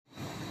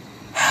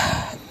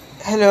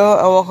Hello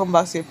and welcome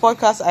back to your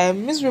podcast. I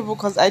am miserable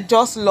because I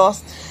just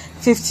lost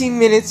 15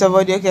 minutes of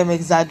audio. Okay, I'm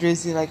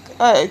exaggerating, like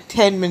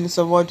 10 minutes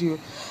of audio.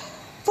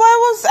 But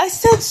I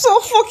said so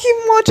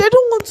fucking much. I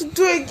don't want to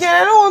do it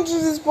again. I don't want to do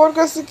this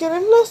podcast again.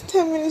 I've lost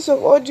 10 minutes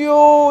of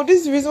audio.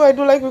 This is the reason why I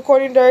don't like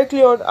recording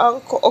directly on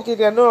Anchor. Okay,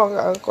 they are no longer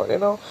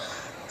Anchor,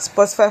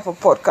 Spotify for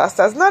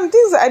podcasters. Now,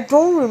 things I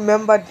don't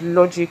remember the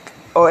logic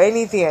or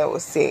anything I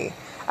was saying.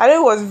 I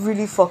know it was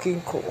really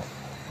fucking cool.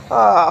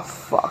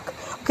 Fuck.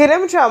 Okay,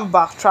 let me try and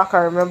backtrack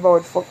and remember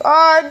what the fuck.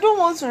 I don't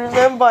want to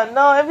remember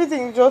now.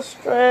 Everything is just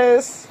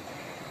stress.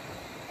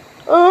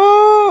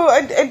 Oh,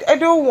 I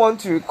don't want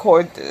to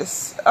record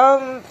this.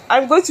 I'm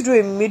going to do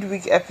a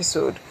midweek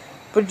episode,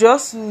 but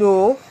just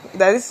know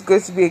that this is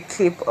going to be a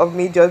clip of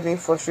me just being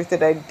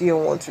frustrated. I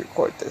didn't want to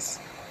record this.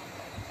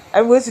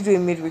 I'm going to do a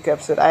midweek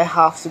episode. I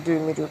have to do a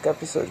midweek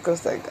episode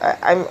because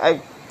I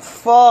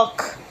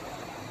fuck.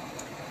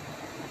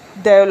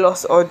 Dayo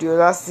lost audio.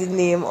 That's the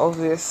name of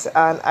this,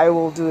 and I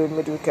will do a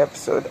midweek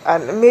episode,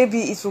 and maybe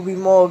it will be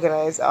more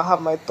organized. I'll have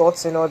my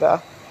thoughts in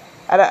order,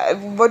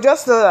 but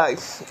just know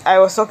that I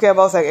was talking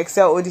about like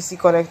Excel ODC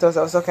connectors.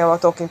 I was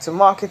talking to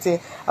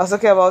marketing. I was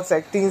talking about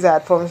like things I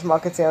had promised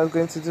marketing I was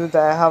going to do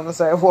that I haven't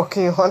started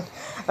working on.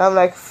 And I'm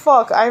like,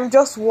 fuck, I'm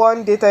just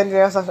one data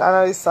engineer /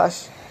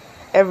 analyst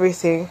 /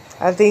 everything,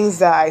 and things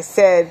that I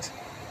said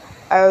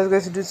I was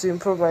going to do to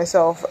improve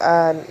myself,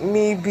 and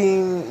me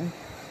being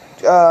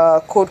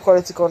code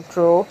quality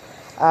control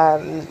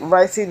and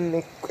writing in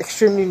an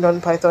extremely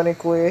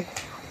non-Pythonic way,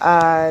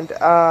 and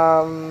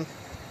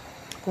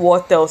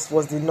what else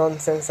was the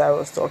nonsense I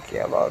was talking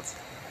about?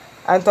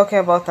 I'm talking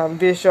about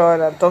ambition,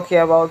 I'm talking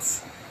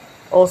about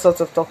all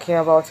sorts of talking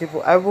about it, but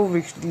I will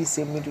reach this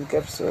a midweek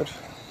episode.